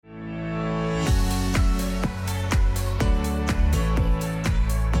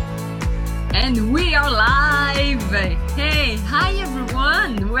And we are live! Hey, hi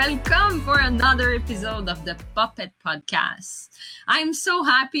everyone! Welcome for another episode of the Puppet Podcast. I'm so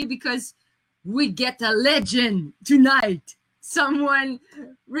happy because we get a legend tonight. Someone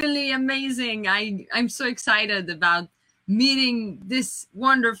really amazing. I'm so excited about meeting this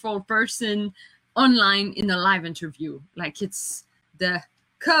wonderful person online in a live interview. Like it's the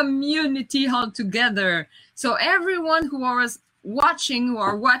community all together. So everyone who are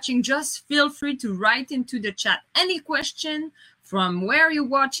watching, just feel free to write into the chat any question from where you're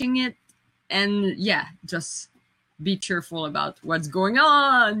watching it. And yeah, just be cheerful about what's going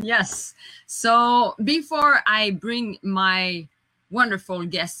on. Yes. So before I bring my wonderful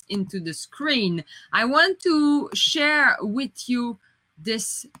guest into the screen, I want to share with you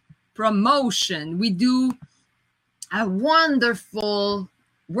this promotion. We do a wonderful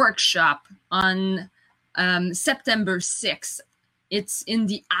workshop on September 6th. It's in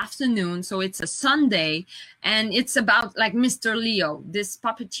the afternoon, so it's a Sunday, and it's about like Mr. Leo. This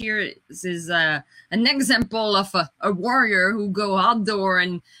puppeteer is an example of a warrior who go outdoor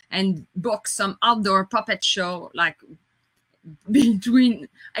and book some outdoor puppet show. Like between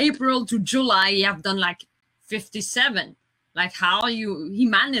April to July, he have done like 57. Like how he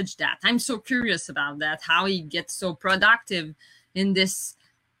managed that. I'm so curious about that, how he gets so productive in this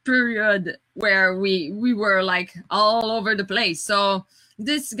period where we were like all over the place. So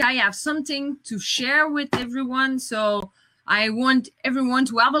this guy have something to share with everyone. So I want everyone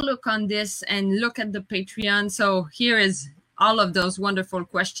to have a look on this and look at the Patreon. So here is all of those wonderful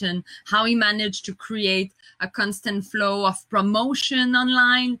questions, how he managed to create a constant flow of promotion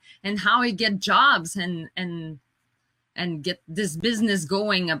online and how he get jobs and get this business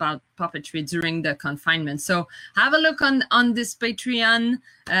going about puppetry during the confinement. So have a look on this Patreon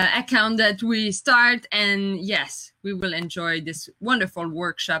account that we start. And yes, we will enjoy this wonderful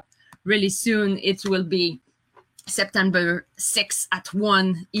workshop really soon. It will be September 6th at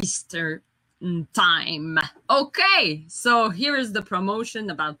 1 Eastern time. Okay, so here is the promotion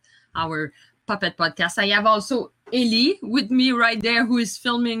about our Puppet Podcast. I have also Ellie with me right there who is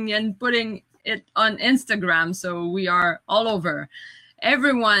filming and putting it on Instagram, so we are all over.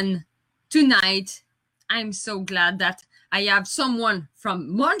 Everyone, tonight, I'm so glad that I have someone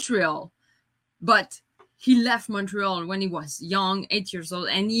from Montreal, but he left Montreal when he was young, 8 years old,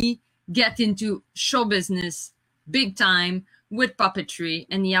 and he get into show business big time with puppetry,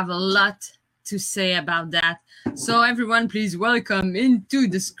 and he have a lot to say about that. So everyone, please welcome into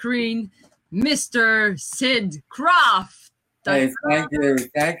the screen, Mr. Sid Croft. Hey,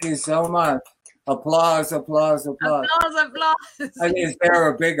 thank you so much. Applause. Applause. Is there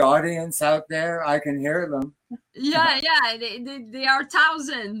a big audience out there? I can hear them. Yeah, they are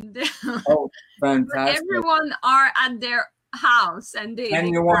thousands. Oh, fantastic. Everyone are at their house. And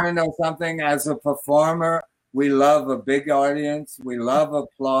you want to know something? As a performer, we love a big audience, we love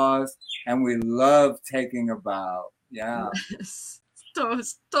applause, and we love taking a bow. Yeah. Yes,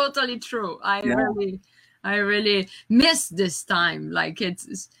 totally true. I really miss this time. Like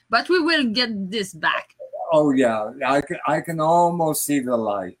but we will get this back. Oh yeah, I can almost see the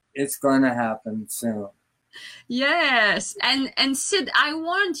light. It's going to happen soon. Yes, and Sid, I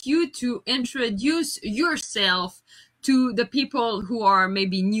want you to introduce yourself to the people who are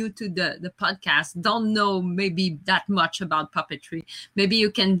maybe new to the podcast, don't know maybe that much about puppetry. Maybe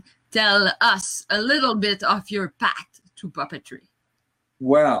you can tell us a little bit of your path to puppetry.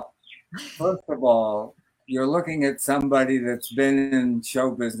 Well, first of all, you're looking at somebody that's been in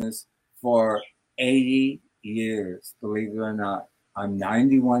show business for 80 years, believe it or not. I'm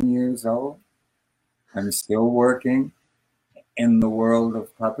 91 years old. I'm still working in the world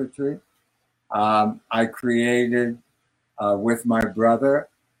of puppetry. I created, with my brother,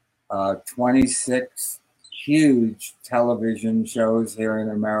 26 huge television shows here in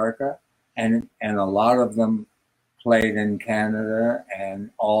America, and a lot of them played in Canada and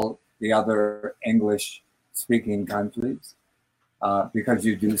all the other English-speaking countries, because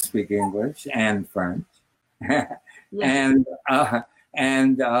you do speak English and French. Yes.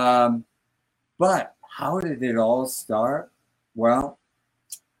 But how did it all start? Well,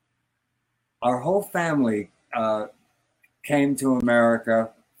 our whole family came to America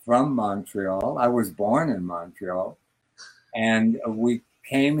from Montreal. I was born in Montreal, and we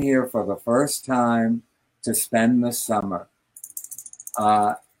came here for the first time to spend the summer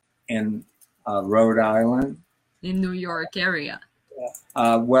in Rhode Island. In New York area.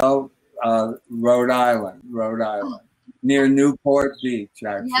 Rhode Island, near Newport Beach,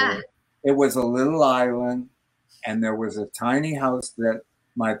 actually. Yeah. It was a little island, and there was a tiny house that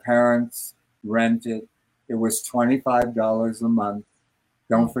my parents rented. It was $25 a month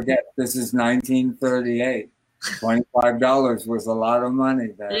Don't forget, this is 1938. $25 was a lot of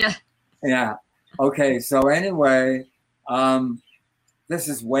money then. Yeah. Yeah. Okay. So anyway, this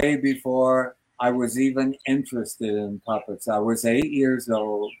is way before I was even interested in puppets. I was 8 years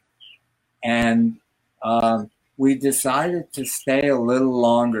old, and we decided to stay a little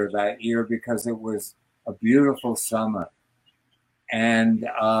longer that year because it was a beautiful summer, and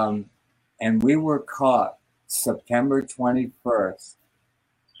we were caught September 21st.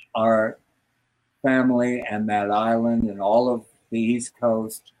 Our family and that island and all of the East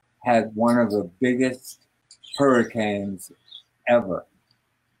Coast had one of the biggest hurricanes ever.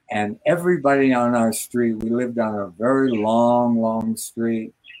 And everybody on our street, we lived on a very long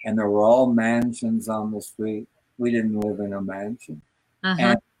street, and there were all mansions on the street. We didn't live in a mansion.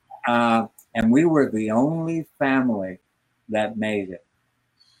 And we were the only family that made it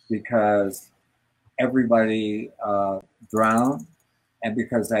because everybody drowned, and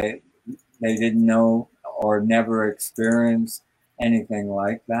because they didn't know or never experienced anything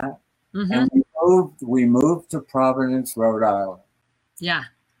like that. And we moved to Providence, Rhode Island. Yeah.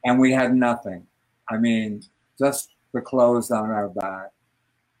 And we had nothing. I mean, just the clothes on our back.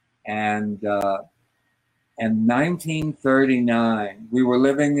 And in 1939, we were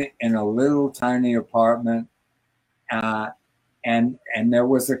living in a little tiny apartment, and there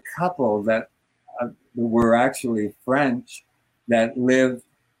was a couple that were actually French that lived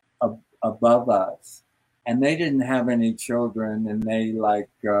above us, and they didn't have any children, and they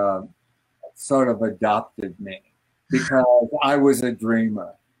sort of adopted me because I was a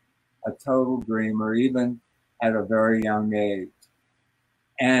dreamer, a total dreamer, even at a very young age.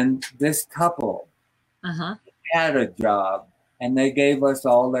 And this couple had a job, and they gave us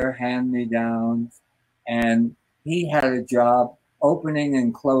all their hand-me-downs, and he had a job opening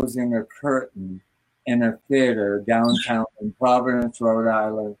and closing a curtain in a theater downtown in Providence, Rhode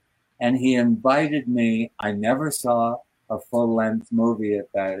Island. And he invited me. I never saw a full-length movie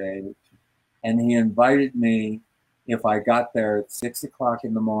at that age. And he invited me if I got there at 6 o'clock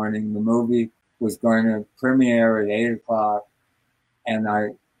in the morning. The movie was going to premiere at 8 o'clock. And I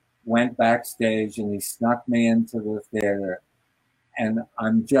went backstage, and he snuck me into the theater. And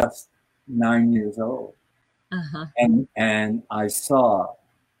I'm just 9 years old. And I saw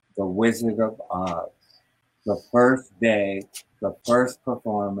The Wizard of Oz, the first day, the first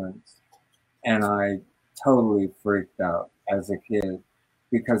performance, and I totally freaked out as a kid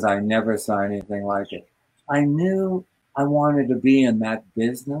because I never saw anything like it. I knew I wanted to be in that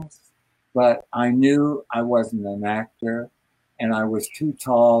business, but I knew I wasn't an actor, and I was too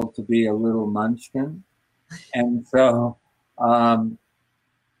tall to be a little munchkin. And so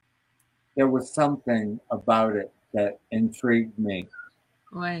there was something about it that intrigued me.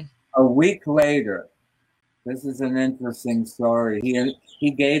 Right. A week later, this is an interesting story.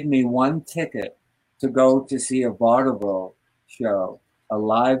 He gave me one ticket to go to see a vaudeville show, a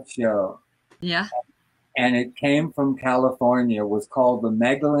live show. Yeah. And it came from California. It was called the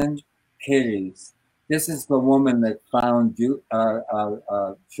Megalyn Kitties. This is the woman that found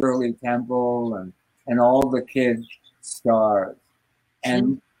Shirley Temple and all the kid stars.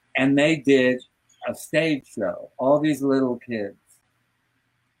 And they did a stage show, all these little kids.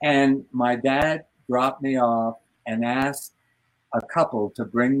 And my dad dropped me off and asked a couple to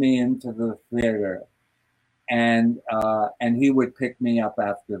bring me into the theater, and he would pick me up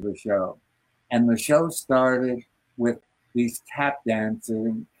after the show. And the show started with these tap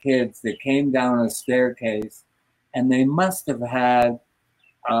dancing kids that came down a staircase, and they must have had,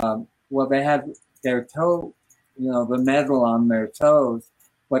 they had their toe, the metal on their toes,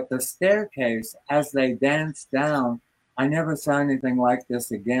 but the staircase, as they danced down, I never saw anything like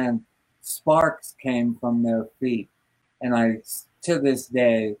this again. Sparks came from their feet, and I, to this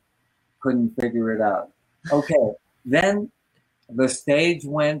day, couldn't figure it out. Okay, then the stage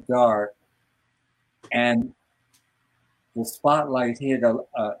went dark, and the spotlight hit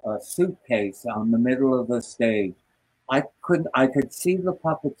a suitcase on the middle of the stage. I could see the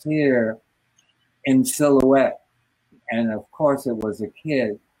puppeteer in silhouette, and of course it was a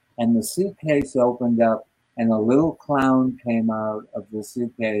kid, and the suitcase opened up, and a little clown came out of the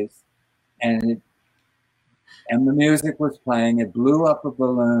suitcase, and the music was playing. It blew up a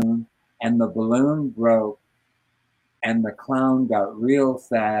balloon, and the balloon broke, and the clown got real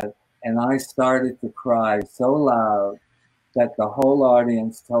sad, and I started to cry so loud that the whole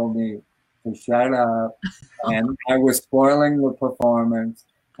audience told me to shut up, and I was spoiling the performance.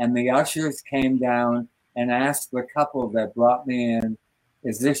 And the ushers came down and asked the couple that brought me in,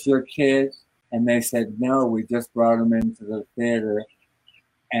 "Is this your kid?" And they said, "No, we just brought him into the theater."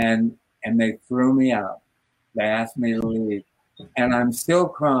 And they threw me out. They asked me to leave. and I'm still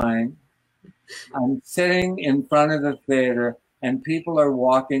crying. I'm sitting in front of the theater, and people are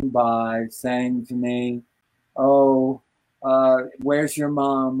walking by saying to me, "Oh, where's your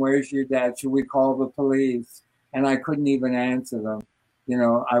mom? Where's your dad? Should we call the police?" And I couldn't even answer them. You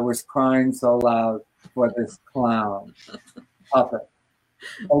know, I was crying so loud for this clown puppet.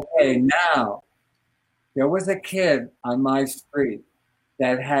 Okay, now there was a kid on my street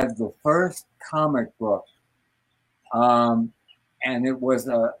that had the first comic book, and it was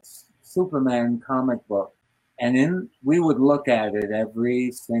a Superman comic book. And we would look at it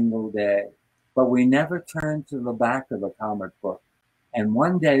every single day, but we never turned to the back of the comic book. And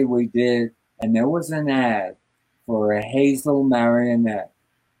one day we did, and there was an ad for a Hazel marionette,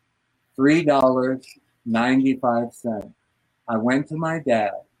 $3.95. I went to my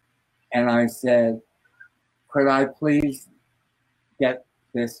dad and I said, "Could I please get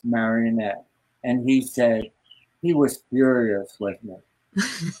this marionette?" And he said, he was furious with me.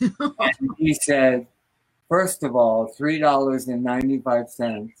 And he said, "First of all,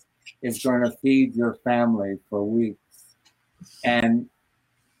 $3.95 is going to feed your family for weeks. And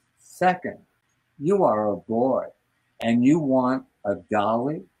second, you are a boy and you want a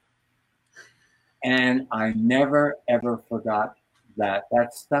dolly." And I never, ever forgot that.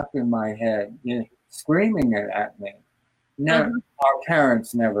 That stuck in my head, you know, screaming it at me. Never, our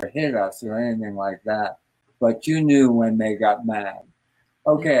parents never hit us or anything like that, but you knew when they got mad.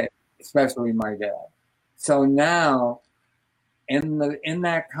 Okay, especially my dad. So now, in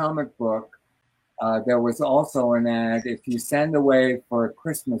that comic book, there was also an ad: if you send away for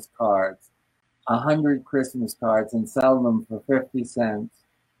Christmas cards, 100 Christmas cards, and sell them for 50 cents,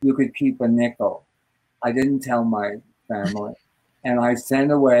 you could keep a nickel. I didn't tell my family, and I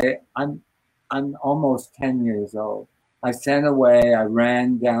sent away. I'm almost 10 years old. I sent away. I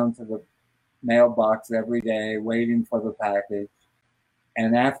ran down to the mailbox every day, waiting for the package.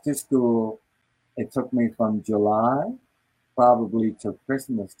 And after school, it took me from July, probably to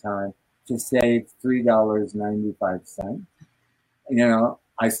Christmas time, to save $3.95. You know,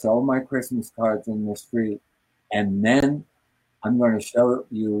 I sold my Christmas cards in the street, and then I'm going to show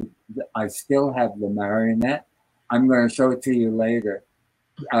you. I still have the marionette. I'm going to show it to you later.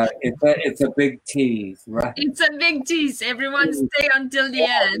 It's a big tease, right? It's a big tease. Everyone stay until the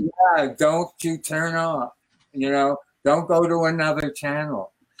end. Yeah, don't you turn off. You know, don't go to another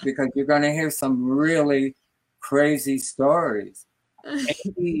channel, because you're going to hear some really crazy stories.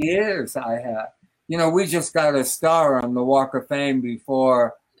 80 years I have. You know, we just got a star on the Walk of Fame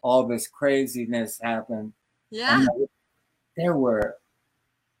before all this craziness happened. Yeah. And there were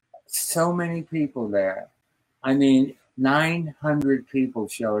so many people there. I mean, 900 people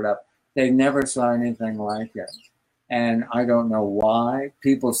showed up. They never saw anything like it. And I don't know why.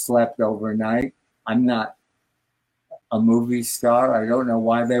 People slept overnight. I'm not a movie star. I don't know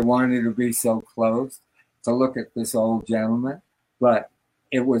why they wanted to be so close to look at this old gentleman. But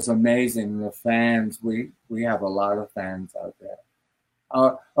it was amazing. The fans, we have a lot of fans out there.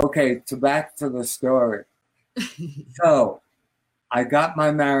 Okay, back to the story. So I got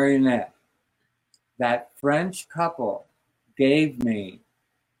my marionette. That French couple gave me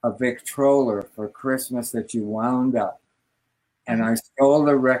a Victrola for Christmas that you wound up. And I stole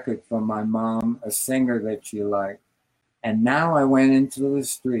a record from my mom, a singer that she liked. And now I went into the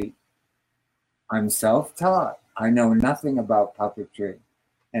street. I'm self-taught. I know nothing about puppetry.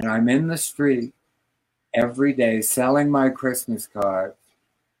 And I'm in the street every day selling my Christmas cards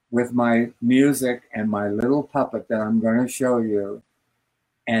with my music and my little puppet that I'm going to show you.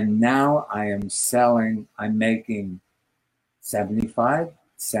 And now I'm making 75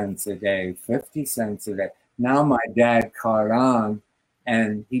 cents a day, 50 cents a day. Now my dad caught on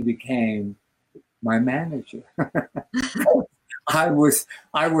and he became my manager. I was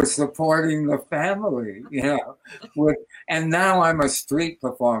supporting the family, you know, and now I'm a street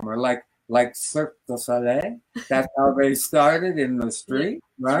performer, like Cirque du Soleil. That's how they started, in the street,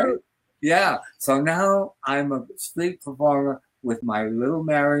 right? True. Yeah. So now I'm a street performer with my little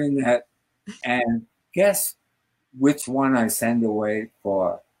marionette, and guess which one I send away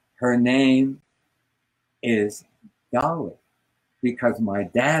for? Her name is Dolly, because my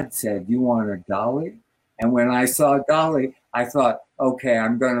dad said, "You want a dolly?" And when I saw Dolly, I thought, okay,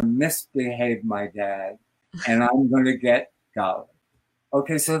 I'm going to misbehave my dad, and I'm going to get Dolly.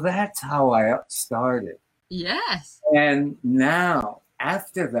 Okay, so that's how I started. Yes. And now,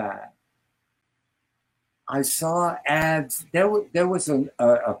 after that, I saw ads. There was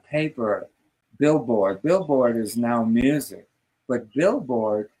a paper, Billboard. Billboard is now music, but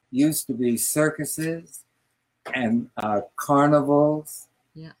Billboard used to be circuses and carnivals,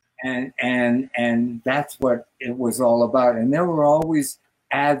 and that's what it was all about. And there were always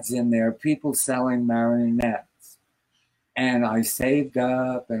ads in there, people selling marionettes. And I saved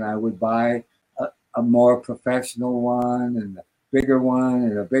up, and I would buy a more professional one, and a bigger one,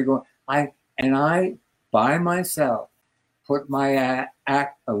 and a bigger one. I by myself put my a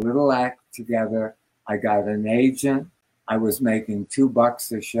little act together. I got an agent. I was making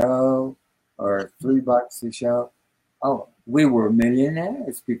 $2 a show or $3 a show. Oh, we were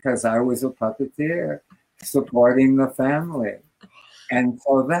millionaires because I was a puppeteer supporting the family. And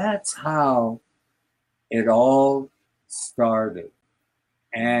so that's how it all started.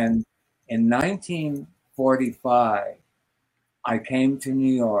 And in 1945, I came to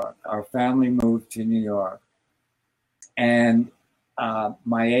New York. Our family moved to New York. And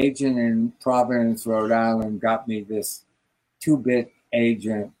my agent in Providence, Rhode Island, got me this 2-bit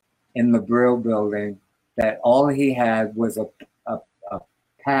agent in the Brill Building that all he had was a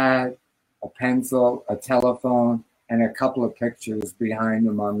pad, a pencil, a telephone, and a couple of pictures behind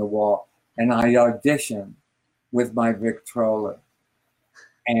him on the wall. And I auditioned with my Victrola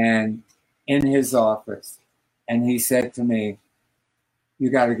and in his office. And he said to me, "You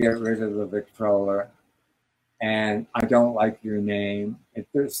got to get rid of the Victrola. And I don't like your name.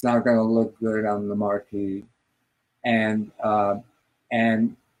 It's not going to look good on the marquee." And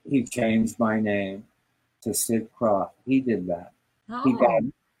he changed my name to Sid Croft. He did that. Oh.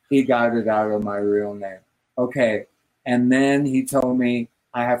 He got it out of my real name. Okay. And then he told me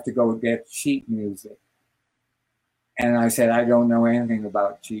I have to go get sheet music. And I said, "I don't know anything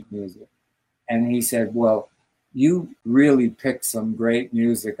about sheet music." And he said, "Well, you really picked some great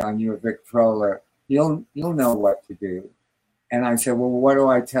music on your Victrola. You'll know what to do." And I said, "Well, what do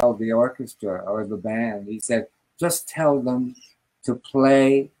I tell the orchestra or the band?" He said, "Just tell them to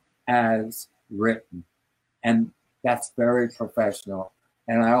play as written." And that's very professional.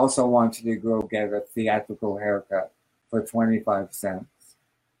 And I also want you to go get a theatrical haircut for 25 cents.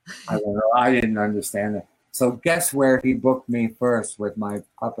 I don't know. I didn't understand it. So guess where he booked me first with my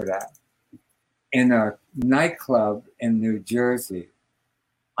puppet act? In a nightclub in New Jersey.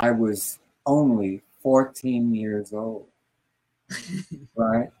 I was only 14 years old,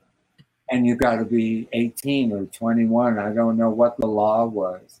 right? And you got to be 18 or 21. I don't know what the law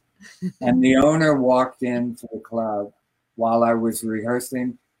was. And the owner walked into the club while I was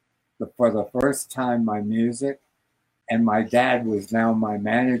rehearsing for the first time my music. And my dad was now my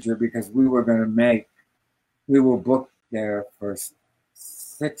manager because we were booked there for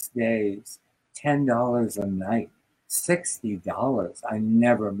 6 days, $10 a night, $60. I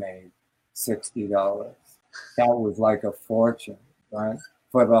never made $60. That was like a fortune, right?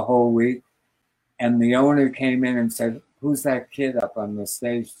 For the whole week. And the owner came in and said, "Who's that kid up on the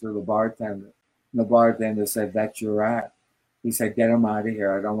stage?" to the bartender. And the bartender said, "That's your act." He said, "Get him out of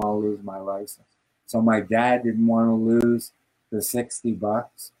here. I don't want to lose my license." So my dad didn't want to lose the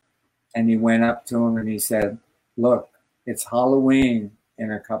 $60. And he went up to him and he said, "Look, it's Halloween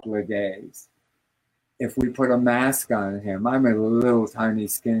in a couple of days. If we put a mask on him," I'm a little tiny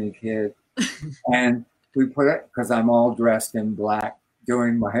skinny kid, and we put it, because I'm all dressed in black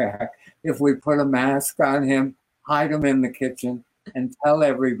doing my act. "If we put a mask on him, hide him in the kitchen and tell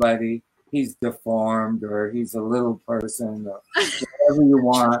everybody he's deformed or he's a little person or whatever you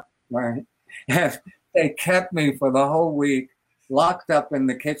want," right? And they kept me for the whole week locked up in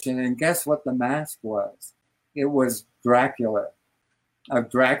the kitchen. And guess what the mask was? It was Dracula, a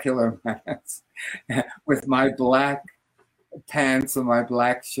Dracula mask with my black pants and my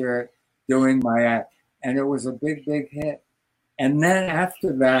black shirt doing my act. And it was a big, big hit. And then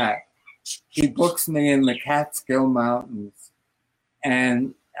after that, he books me in the Catskill Mountains.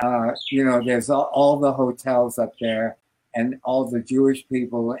 And, there's all the hotels up there and all the Jewish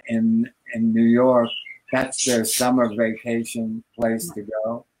people in New York. That's their summer vacation place to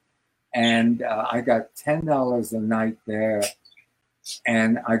go. And I got $10 a night there.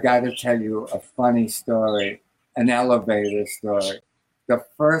 And I got to tell you a funny story, an elevator story. The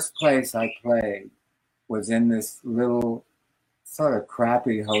first place I played was in this little sort of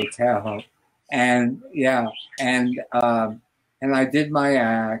crappy hotel. And and I did my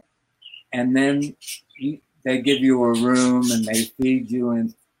act. And then they give you a room and they feed you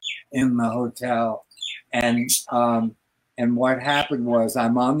in the hotel. And what happened was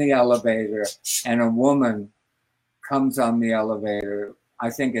I'm on the elevator and a woman comes on the elevator.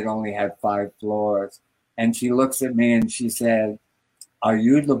 I think it only had 5 floors. And she looks at me and she said, "Are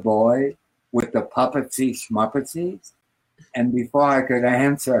you the boy with the puppetsy schmuppetsies?" And before I could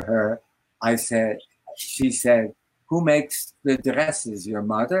answer her, she said, "Who makes the dresses, your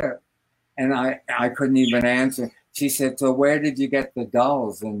mother?" And I couldn't even answer. She said, so where did you get the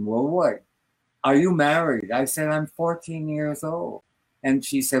dolls? In Woolworth? Are you married? I said, I'm 14 years old. And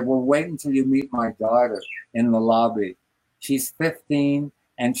she said, well, wait until you meet my daughter in the lobby. She's 15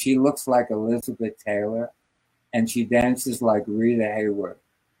 and she looks like Elizabeth Taylor and she dances like Rita Hayworth.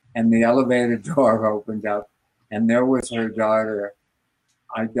 And the elevator door opened up and there was her daughter.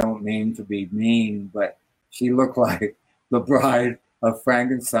 I don't mean to be mean, but she looked like the bride of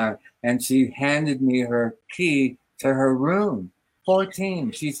Frankenstein. And she handed me her key to her room.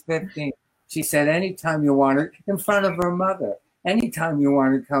 14, she's 15. She said, anytime you want to, in front of her mother, anytime you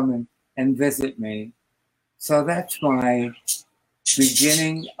want to come and visit me. So that's my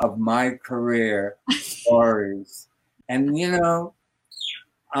beginning of my career stories. And, you know,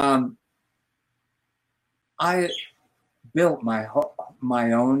 I built my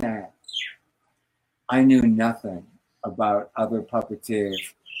own act. I knew nothing about other puppeteers.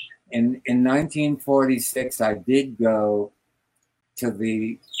 In 1946, I did go to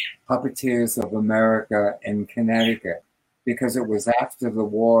the Puppeteers of America in Connecticut because it was after the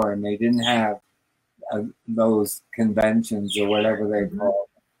war and they didn't have those conventions or whatever they called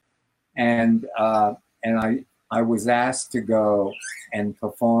them. And I was asked to go and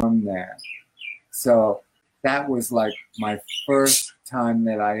perform there. So that was like my first time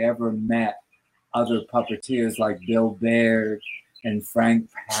that I ever met other puppeteers like Bill Baird and Frank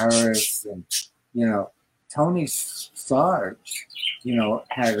Paris and, you know, Tony Sarge, you know,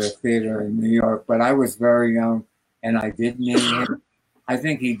 had a theater in New York, but I was very young and I did meet him. I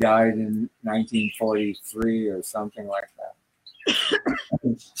think he died in 1943 or something like that.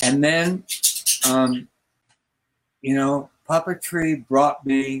 And then, you know, puppetry brought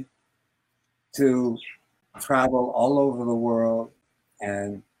me to travel all over the world,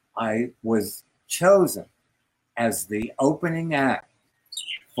 and I was chosen as the opening act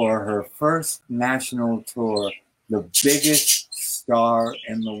for her first national tour, the biggest star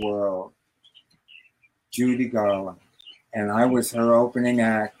in the world, Judy Garland. And I was her opening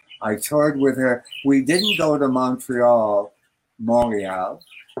act. I toured with her. We didn't go to Montreal,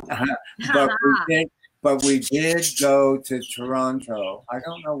 but we did go to Toronto. I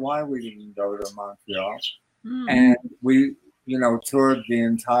don't know why we didn't go to Montreal. And we, you know, toured the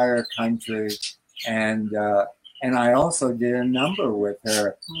entire country. And I also did a number with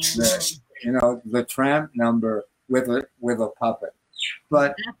her, the Tramp number with a puppet.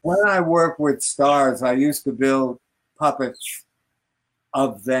 But when I work with stars, I used to build puppets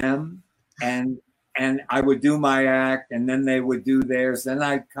of them, and I would do my act, and then they would do theirs. Then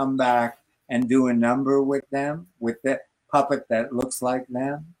I'd come back and do a number with them, with the puppet that looks like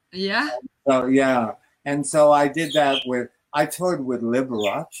them. Yeah. So yeah, and so I did that I toured with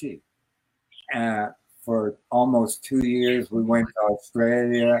Liberace for almost 2 years. We went to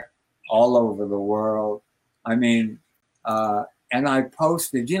Australia, all over the world. I mean, and I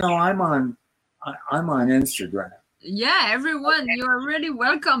posted. You know, I'm on Instagram. Yeah, everyone, you're really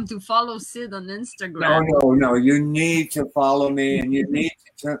welcome to follow Sid on Instagram. No, you need to follow me, and you need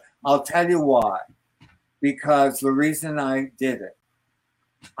to. I'll tell you why. Because the reason I did it,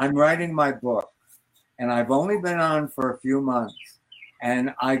 I'm writing my book, and I've only been on for a few months.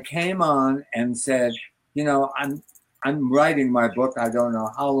 And I came on and said, you know, I'm writing my book. I don't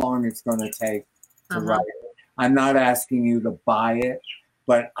know how long it's going to take to write it. I'm not asking you to buy it,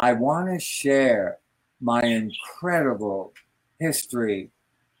 but I want to share my incredible history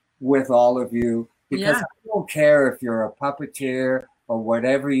with all of you, because I don't care if you're a puppeteer or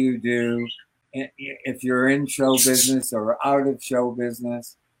whatever you do, if you're in show business or out of show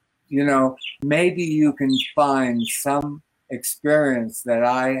business. You know, maybe you can find some experience that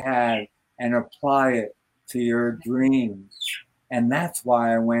I had and apply it to your dreams. And that's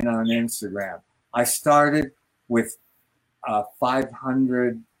why I went on Instagram. I started with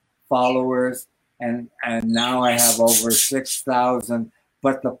 500 followers, and now I have over 6,000.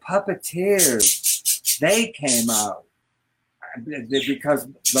 But the puppeteers, they came out because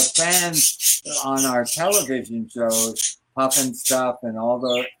the fans on our television shows, Puff and Stuff and all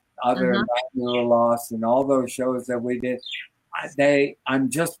the other Little Lost and all those shows that we did, I'm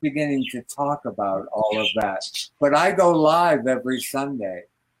just beginning to talk about all of that. But I go live every Sunday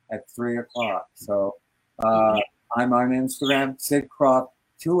at 3:00. So I'm on Instagram, Sid Croft,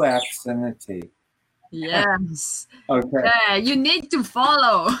 2 F's and a T. Yes. Okay. Yeah, you need to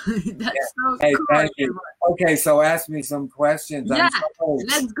follow. That's so cool. Thank you. Okay, so ask me some questions. Yeah,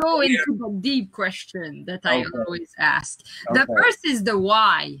 let's go into the deep question that I always ask. The first is the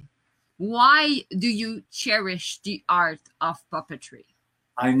why. Why do you cherish the art of puppetry?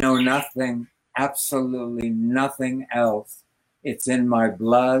 I know nothing, absolutely nothing else. It's in my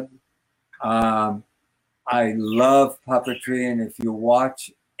blood. I love puppetry, and if you watch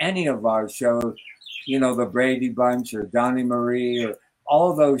any of our shows, you know, the Brady Bunch or Donnie Marie or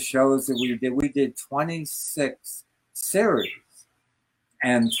all those shows that we did 26 series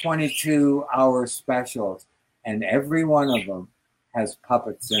and 22-hour specials, and every one of them has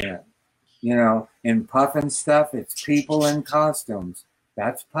puppets in it. You know, in Puffin Stuff, it's people in costumes.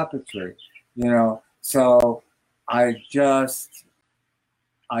 That's puppetry, you know. So I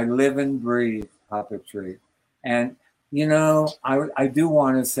live and breathe puppetry. And, you know, I do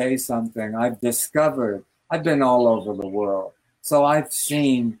want to say something. I've been all over the world. So I've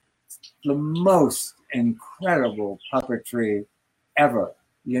seen the most incredible puppetry ever,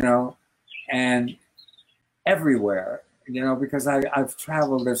 you know, and everywhere, you know, because I've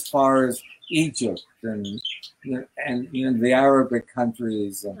traveled as far as Egypt and you know, the Arabic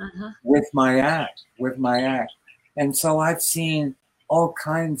countries and with my act. And so I've seen all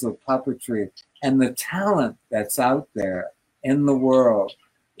kinds of puppetry, and the talent that's out there in the world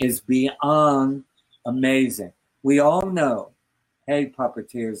is beyond amazing. We all know, hey,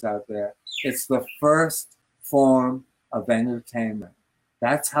 puppeteers out there, it's the first form of entertainment.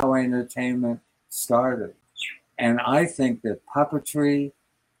 That's how entertainment started. And I think that puppetry,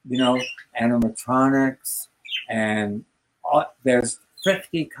 you know, animatronics, and there's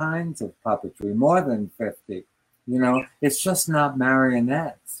 50 kinds of puppetry, more than 50. You know, it's just not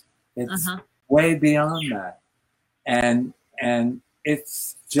marionettes. It's way beyond that. And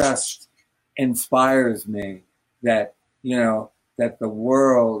it's just inspires me that, you know, that the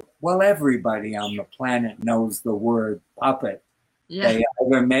world, well, everybody on the planet knows the word puppet. Yeah. They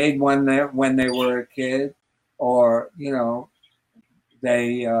either made one when they were a kid, or, you know,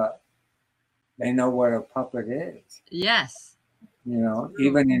 they know what a puppet is. Yes. You know,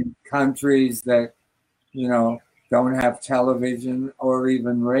 even in countries that, you know, don't have television or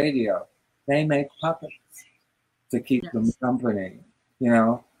even radio, they make puppets to keep them company, you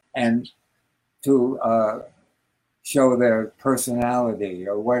know, and to show their personality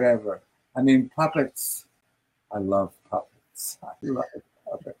or whatever. I mean, puppets, I love puppets. I love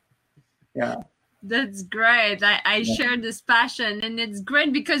puppets. Yeah. That's great. I share this passion, and it's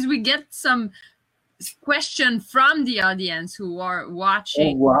great because we get some question from the audience who are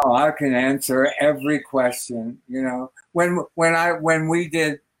watching. Oh, wow, I can answer every question. You know,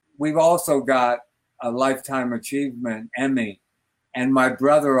 we've also got a Lifetime Achievement Emmy, and my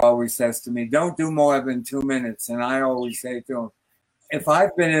brother always says to me, "Don't do more than 2 minutes." And I always say to him, "If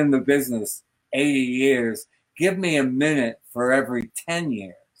I've been in the business 80 years, give me a minute for every 10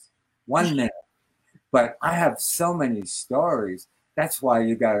 years, 1 minute." But I have so many stories. That's why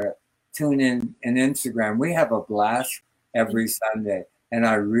you gotta tune in Instagram. We have a blast every Sunday, and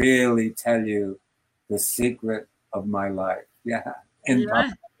I really tell you the secret of my life. Yeah,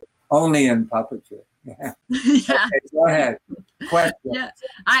 puppetry. Only in puppetry. Yeah. Yeah. Okay, go ahead. Question. Yeah,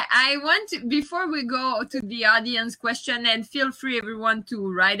 I want to, before we go to the audience question, and feel free everyone to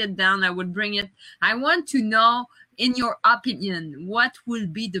write it down. I would bring it. I want to know, in your opinion, what will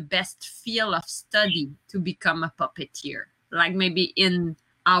be the best field of study to become a puppeteer? Like maybe in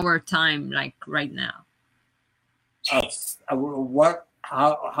our time, like right now. What?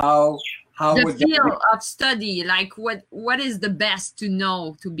 How the would field of study? Like what is the best to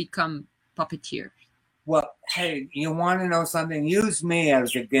know to become puppeteer? Well, hey, you want to know something? Use me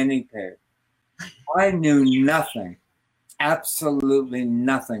as a guinea pig. I knew nothing, absolutely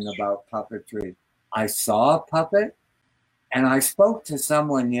nothing about puppetry. I saw a puppet, and I spoke to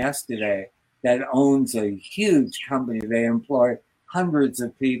someone yesterday that owns a huge company. They employ hundreds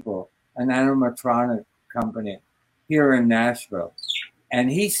of people, an animatronic company here in Nashville. And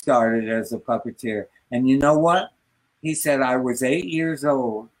he started as a puppeteer. And you know what? He said, I was 8 years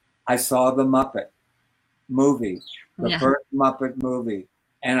old. I saw the Muppet movie, the first Muppet movie.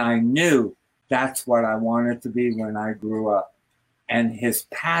 And I knew that's what I wanted to be when I grew up. And his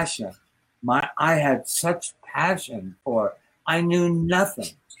passion, I had such passion for it. I knew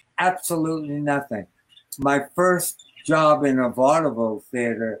nothing, absolutely nothing. My first job in a vaudeville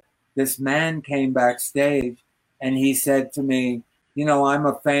theater, this man came backstage and he said to me, you know, I'm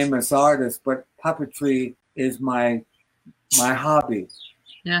a famous artist, but puppetry is my hobby.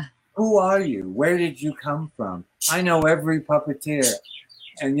 Yeah. Who are you? Where did you come from? I know every puppeteer.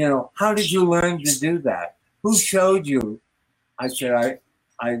 And, you know, how did you learn to do that? Who showed you? I said,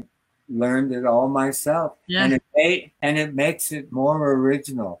 I learned it all myself. Yeah. And it makes it more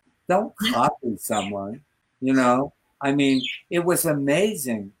original. Don't copy someone, you know. I mean, it was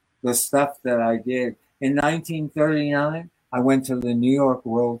amazing, the stuff that I did. In 1939, I went to the New York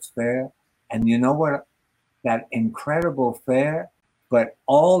World's Fair. And you know what? That incredible fair, But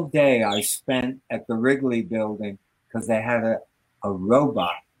all day I spent at the Wrigley building because they had a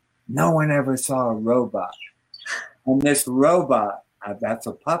robot. No one ever saw a robot. And this robot, that's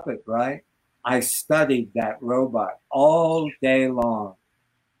a puppet, right? I studied that robot all day long,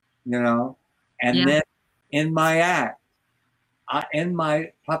 you know? And then in my act, in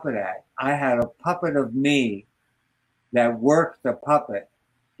my puppet act, I had a puppet of me that worked the puppet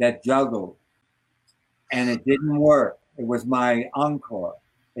that juggled. And it didn't work. It was my encore.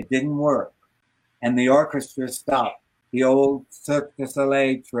 It didn't work. And the orchestra stopped. The old Cirque du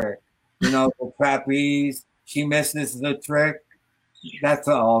Soleil trick, you know, the trapeze, she misses the trick. That's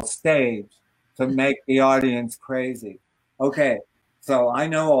all staged to make the audience crazy. Okay, so I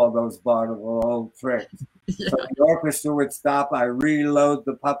know all those vaudeville old tricks. Yeah. So the orchestra would stop, I reload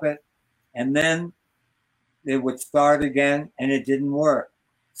the puppet, and then it would start again, and it didn't work.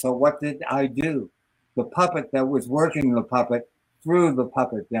 So what did I do? The puppet that was working the puppet threw the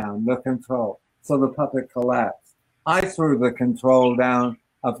puppet down, the control. So the puppet collapsed. I threw the control down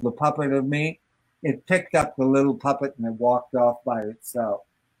of the puppet of me. It picked up the little puppet and it walked off by itself.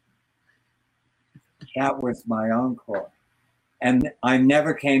 That was my encore. And I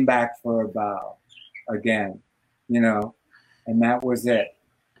never came back for a bow again, you know, and that was it.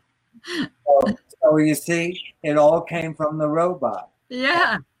 So you see, it all came from the robot.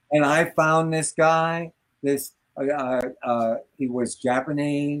 Yeah. And I found this guy, he was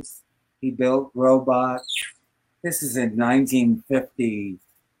Japanese. He built robots. This is in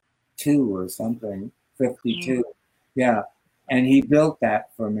 1952 or something, 52. Yeah. And he built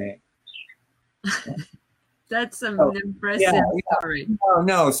that for me. That's an impressive story.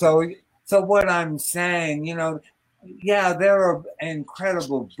 No. So what I'm saying, you know, yeah, there are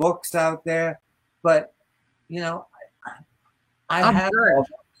incredible books out there, but, you know, I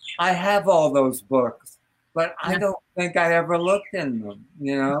have all those books, but I don't think I ever looked in them,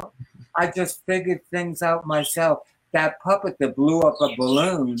 you know. I just figured things out myself. That puppet that blew up a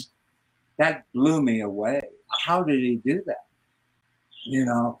balloon, that blew me away. How did he do that? You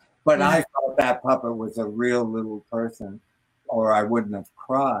know, but I thought that puppet was a real little person, or I wouldn't have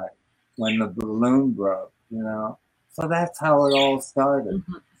cried when the balloon broke, you know. So that's how it all started.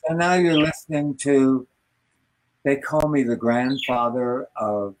 Mm-hmm. So now you're listening to, they call me the grandfather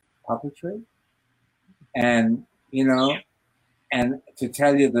of puppetry. And, you know, and to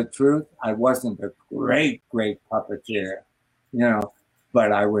tell you the truth, I wasn't a great puppeteer, you know,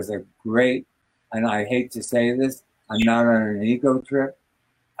 but I was a great, and I hate to say this, I'm not on an ego trip,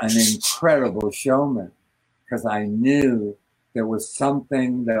 an incredible showman, because I knew there was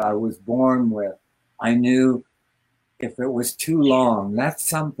something that I was born with. I knew if it was too long, that's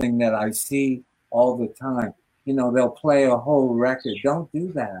something that I see all the time. You know, they'll play a whole record. Don't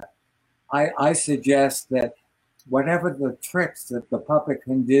do that. I suggest that whatever the tricks that the puppet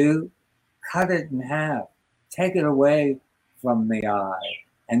can do, cut it in half. Take it away from the eye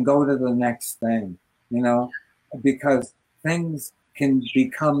and go to the next thing, you know, because things can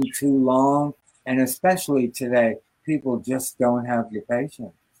become too long. And especially today, people just don't have the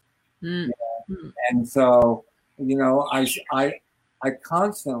patience. You know? And so, you know, I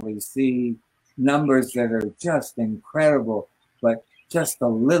constantly see numbers that are just incredible, but just a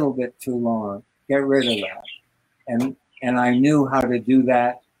little bit too long. Get rid of that. And I knew how to do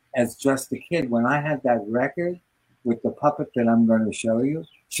that as just a kid. When I had that record with the puppet that I'm going to show you,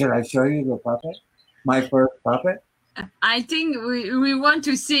 should I show you the puppet? My first puppet? I think we want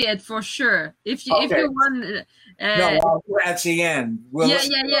to see it for sure. If you want, no, at the end.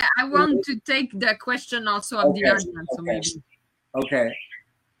 Yeah. I want to take the question also of the audience. So maybe. Okay.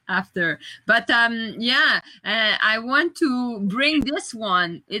 After, but I want to bring this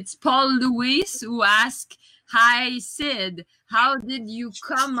one. It's Paul Louis who asked, "Hi Sid, how did you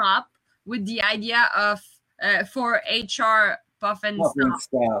come up with the idea of for HR Puffin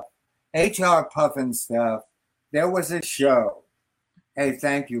Stuff? HR Puffin Stuff. There was a show. Hey,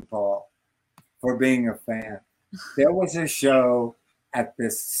 thank you, Paul, for being a fan. There was a show at the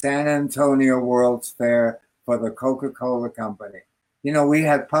San Antonio World's Fair for the Coca-Cola Company. You know, we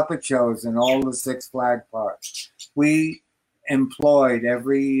had puppet shows in all the Six Flags parks. We employed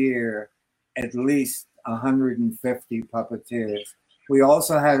every year at least 150 puppeteers. We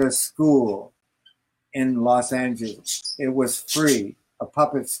also had a school in Los Angeles. It was free, a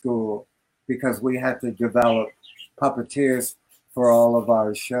puppet school, because we had to develop puppeteers for all of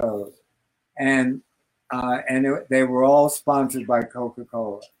our shows. And they were all sponsored by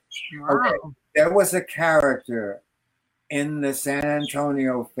Coca-Cola. Wow. Okay. There was a character in the San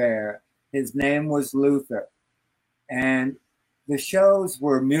Antonio Fair. His name was Luther. And the shows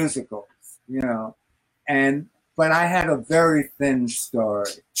were musicals, you know. And but I had a very thin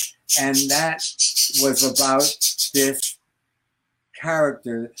story. And that was about this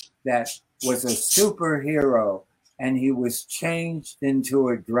character that was a superhero, and he was changed into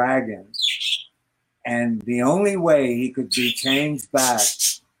a dragon. And the only way he could be changed back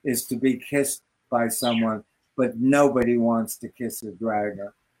is to be kissed by someone, but nobody wants to kiss a dragon.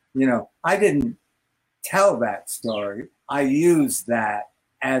 You know, I didn't tell that story. I used that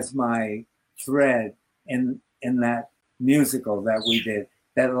as my thread in that musical that we did.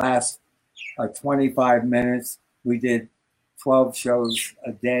 That last 25 minutes, we did 12 shows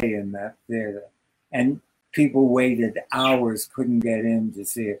a day in that theater. And people waited hours, couldn't get in to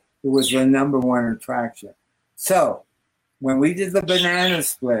see it. It was the #1 attraction. So when we did the Banana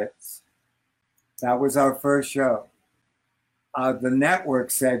Splits, that was our first show. The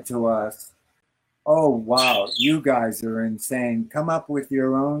network said to us, "Oh, wow, you guys are insane. Come up with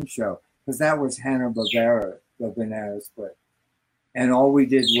your own show." Because that was Hanna-Barbera, the Banana Split. And all we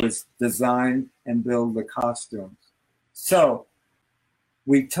did was design and build the costumes. So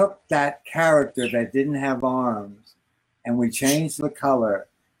we took that character that didn't have arms and we changed the color,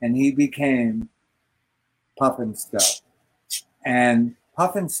 and he became Pufnstuf. And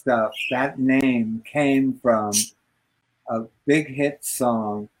Pufnstuf, that name came from a big hit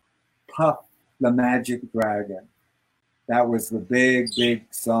song, Puff the Magic Dragon. That was the big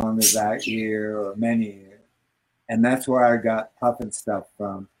song of that year, or many years. And that's where I got Pufnstuf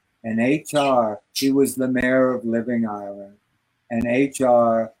from. And HR, he was the mayor of Living Island. And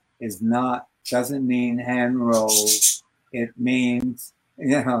HR doesn't mean hand rolls. It means,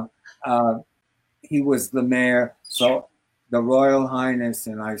 he was the mayor. So the Royal Highness,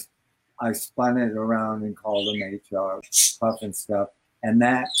 and I spun it around and called him HR, Pufnstuf. And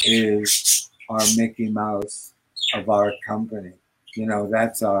that is our Mickey Mouse of our company. You know,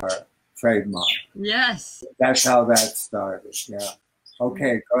 that's our trademark. Yes. That's how that started. Yeah.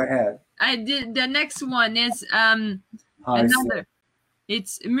 Okay, go ahead. I did. The next one is another.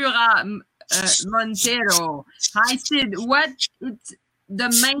 It's Mura Montero. Hi, Sid. What is the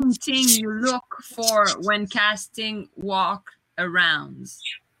main thing you look for when casting walk arounds?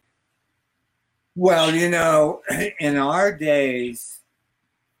 Well, you know, in our days,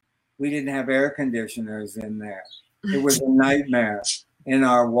 we didn't have air conditioners in there. It was a nightmare in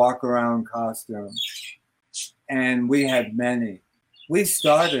our walk-around costume. And we had many. We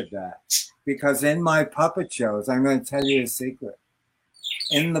started that because in my puppet shows, I'm going to tell you a secret.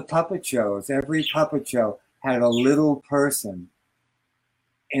 In the puppet shows, every puppet show had a little person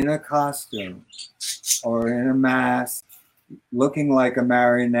in a costume or in a mask, looking like a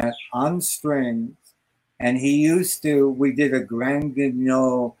marionette on strings. And we did a Grand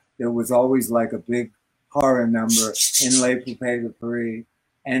Guignol. There was always like a big horror number in Les Poupées de Paris.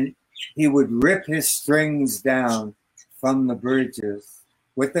 And he would rip his strings down from the bridges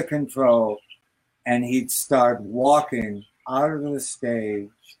with the control, and he'd start walking out of the stage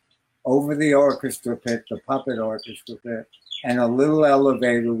over the orchestra pit, the puppet orchestra pit, and a little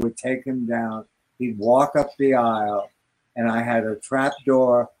elevator would take him down. He'd walk up the aisle, and I had a trap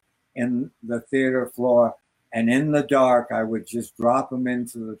door in the theater floor, and in the dark, I would just drop him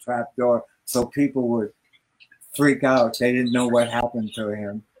into the trap door so people would freak out. They didn't know what happened to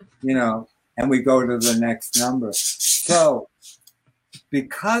him, and we go to the next number. So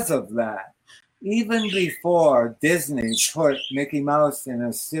because of that, even before Disney put Mickey Mouse in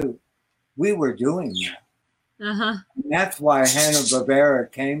a suit, we were doing that. Uh-huh. And that's why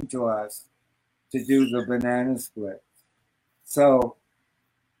Hanna-Barbera came to us to do the Banana Split. So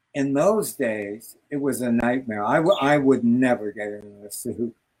in those days, it was a nightmare. I would never get in a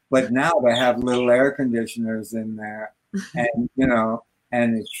suit. But now they have little air conditioners in there, and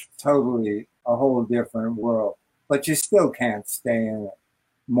and it's totally a whole different world. But you still can't stay in it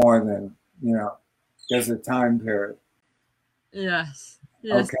more than, there's a time period. Yes.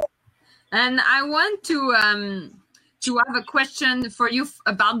 Okay. And I want to have a question for you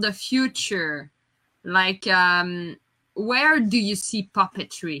about the future. Like, where do you see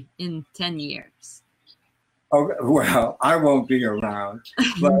puppetry in 10 years? Oh, well, I won't be around.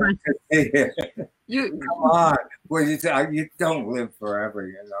 But come on. Well, you don't live forever,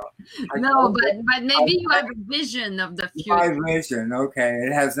 No, but maybe you have a vision of the future. My vision, okay.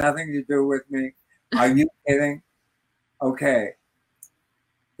 It has nothing to do with me. Are you kidding? Okay.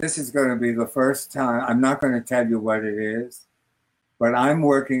 This is going to be the first time. I'm not going to tell you what it is, but I'm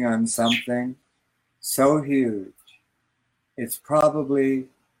working on something so huge. It's probably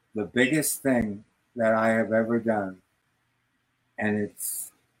the biggest thing that I have ever done. And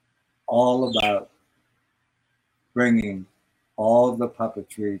it's all about bringing all the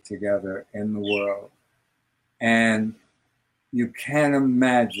puppetry together in the world. And you can't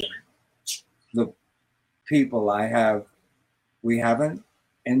imagine the people I have. We haven't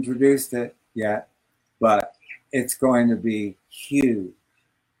introduced it yet, but it's going to be huge.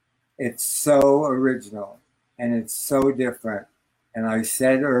 It's so original and it's so different. And I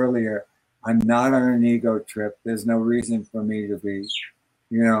said earlier, I'm not on an ego trip. There's no reason for me to be.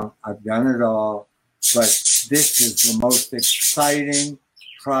 You know, I've done it all, but this is the most exciting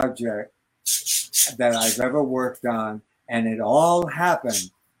project that I've ever worked on. And it all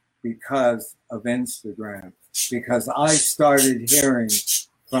happened because of Instagram, because I started hearing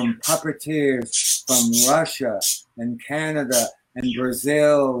from puppeteers from Russia and Canada and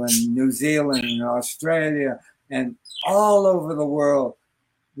Brazil and New Zealand and Australia and all over the world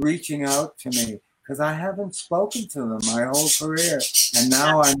reaching out to me, because I haven't spoken to them my whole career. And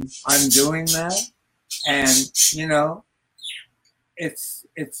now I'm doing that. And, you know, it's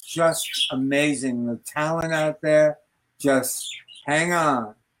just amazing. The talent out there, just hang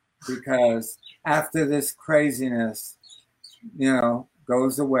on, because after this craziness, you know,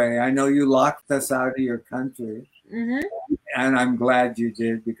 goes away. I know you locked us out of your country, and I'm glad you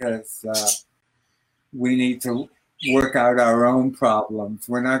did, because we need to work out our own problems.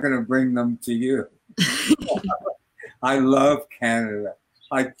 We're not going to bring them to you. I love Canada.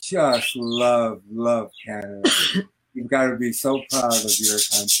 I just love Canada. You've got to be so proud of your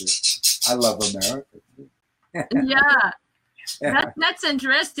country. I love America too. Yeah. That's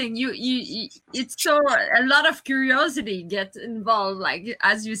interesting. You it's so a lot of curiosity gets involved, like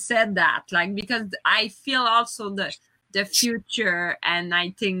as you said that, like, because I feel also the future, and I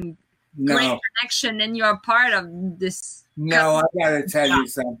think great connection, and you're part of this. No, I gotta tell you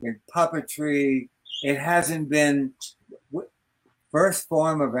something. Puppetry, it hasn't been first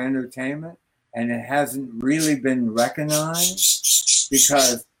form of entertainment, and it hasn't really been recognized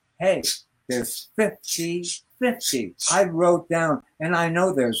because, hey, there's 50. I wrote down, and I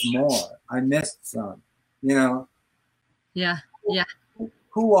know there's more. I missed some, you know. Yeah.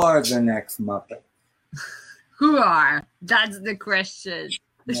 Who are the next Muppet? Who are? That's the question.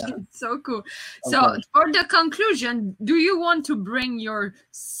 Yeah. It's so cool. Okay. So for the conclusion, do you want to bring your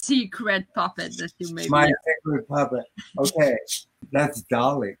secret puppet that you made? My secret puppet. Okay, that's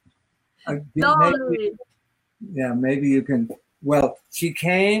Dolly. Dolly. Maybe you can. Well, she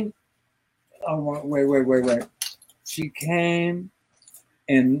came. Oh, wait. She came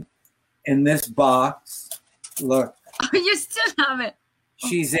in this box. Look. Oh, you still have it.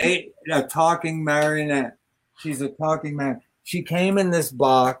 She's a talking marionette. She's a talking marionette. She came in this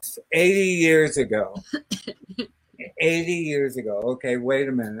box 80 years ago. 80 years ago. Okay, wait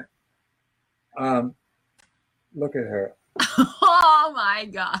a minute. Look at her. Oh my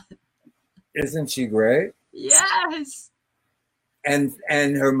God. Isn't she great? Yes. And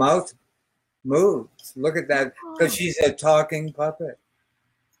her mouth moves. Look at that. Because she's a talking puppet.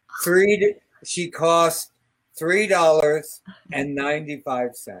 She cost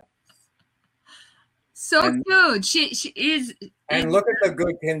 $3.95. So good. She is. And look at the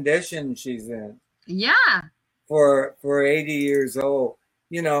good condition she's in. Yeah. For 80 years old.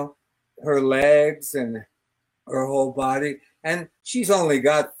 You know, her legs and her whole body. And she's only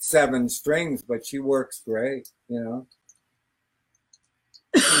got 7 strings, but she works great, you know.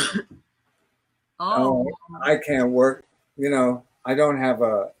 I can't work, you know. I don't have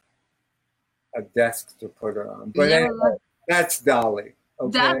a desk to put her on. But anyway, that's Dolly.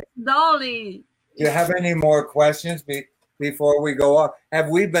 Okay? That's Dolly. Do you have any more questions before we go off? Have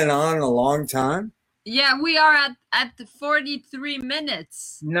we been on a long time? Yeah, we are at 43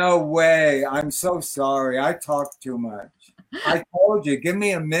 minutes. No way. I'm so sorry. I talk too much. I told you, give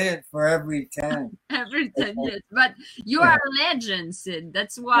me a minute for every 10. Every 10 years. But you are a legend, Sid.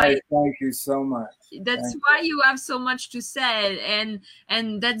 That's why. Hey, thank you so much. That's why you have so much to say.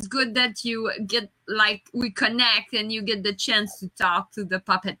 And that's good that you get, like, we connect and you get the chance to talk to the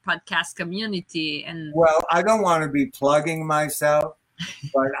Puppet Podcast community. And well, I don't want to be plugging myself,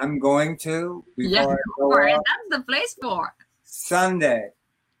 but I'm going to. Yeah, that's the place for. Sunday,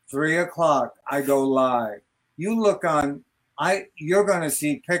 3 o'clock, I go live. You look on. You're going to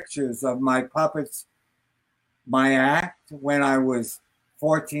see pictures of my puppets, my act when I was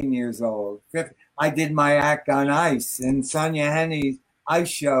 14 years old. I did my act on ice in Sonia Henny's ice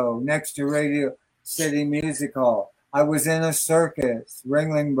show next to Radio City Music Hall. I was in a circus,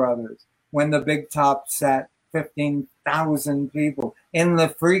 Ringling Brothers, when the Big Top sat 15,000 people. In the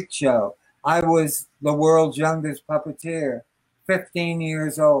Freak Show, I was the world's youngest puppeteer, 15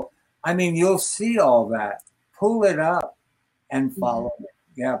 years old. I mean, you'll see all that. Pull it up and follow me.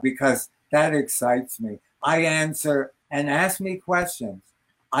 Yeah, because that excites me. I answer and ask me questions.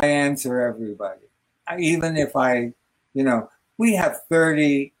 I answer everybody. even if I, we have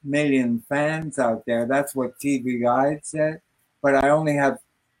 30 million fans out there. That's what TV Guide said. But I only have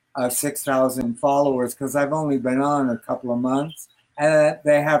 6,000 followers because I've only been on a couple of months, and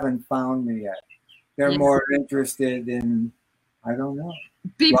they haven't found me yet. They're more interested in, I don't know.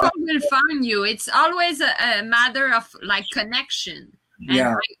 People will find you. It's always a matter of like connection. And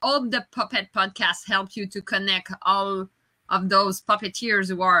I hope the Puppet Podcast helped you to connect all of those puppeteers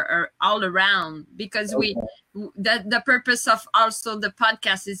who are all around, because the purpose of also the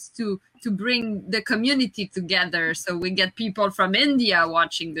podcast is to bring the community together. So we get people from India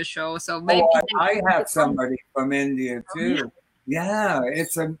watching the show. So maybe I have somebody from India too. Yeah,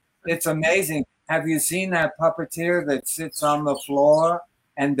 it's amazing. Have you seen that puppeteer that sits on the floor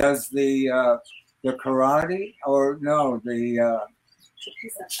and does the karate? Or no, It's a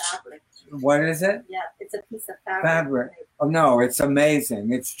piece of fabric. What is it? Yeah, it's a piece of fabric. Oh no, it's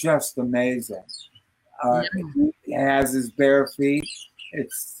amazing. It's just amazing. He has his bare feet.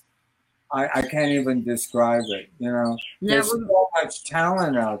 I can't even describe it. There's so much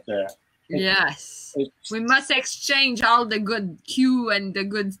talent out there. We must exchange all the good cue and the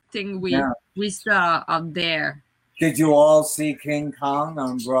good thing we saw out there. Did you all see King Kong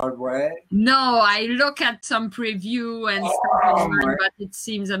on Broadway? No, I look at some preview and stuff, but it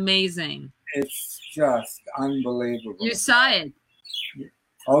seems amazing. It's just unbelievable. You saw it?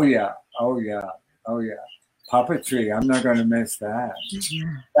 Oh yeah. Puppetry, I'm not going to miss that.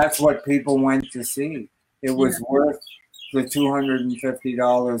 That's what people went to see. It was worth the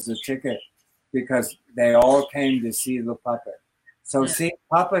 $250 a ticket because they all came to see the puppet. So see,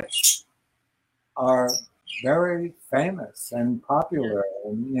 puppets are very famous and popular,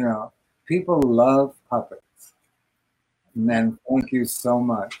 and people love puppets. And then thank you so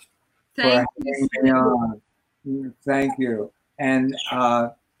much for having me on. Thank you. And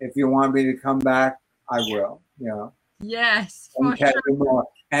if you want me to come back, I will. Yes,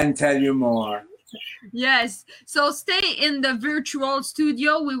 and tell you more. Yes. So stay in the virtual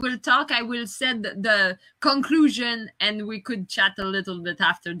studio. We will talk. I will set the conclusion, and we could chat a little bit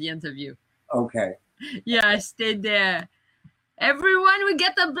after the interview. Okay. Yeah, stay there. Everyone, we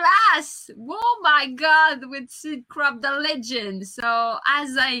get a blast. Oh my God, with Sid Krop, the legend. So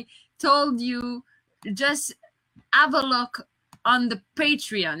as I told you, just have a look on the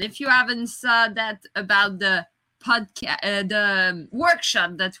Patreon. If you haven't saw that about the podcast, the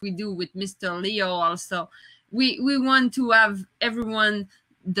workshop that we do with Mr. Leo also, we want to have everyone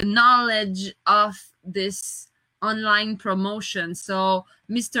the knowledge of this online promotion. So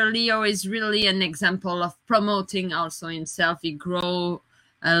Mr. Leo is really an example of promoting also himself. He grow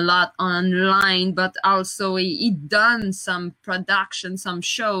a lot online, but also he done some production, some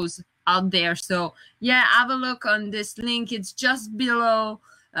shows out there. So yeah, have a look on this link. It's just below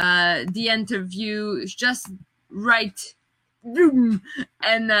the interview. It's just right. Boom.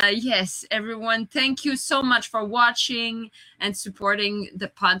 And yes, everyone, thank you so much for watching and supporting the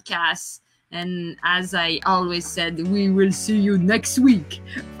podcast. And as I always said, we will see you next week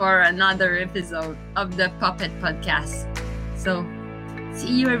for another episode of the Puppet Podcast. So,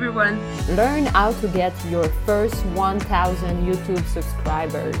 see you, everyone. Learn how to get your first 1,000 YouTube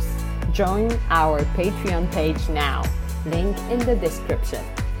subscribers. Join our Patreon page now. Link in the description.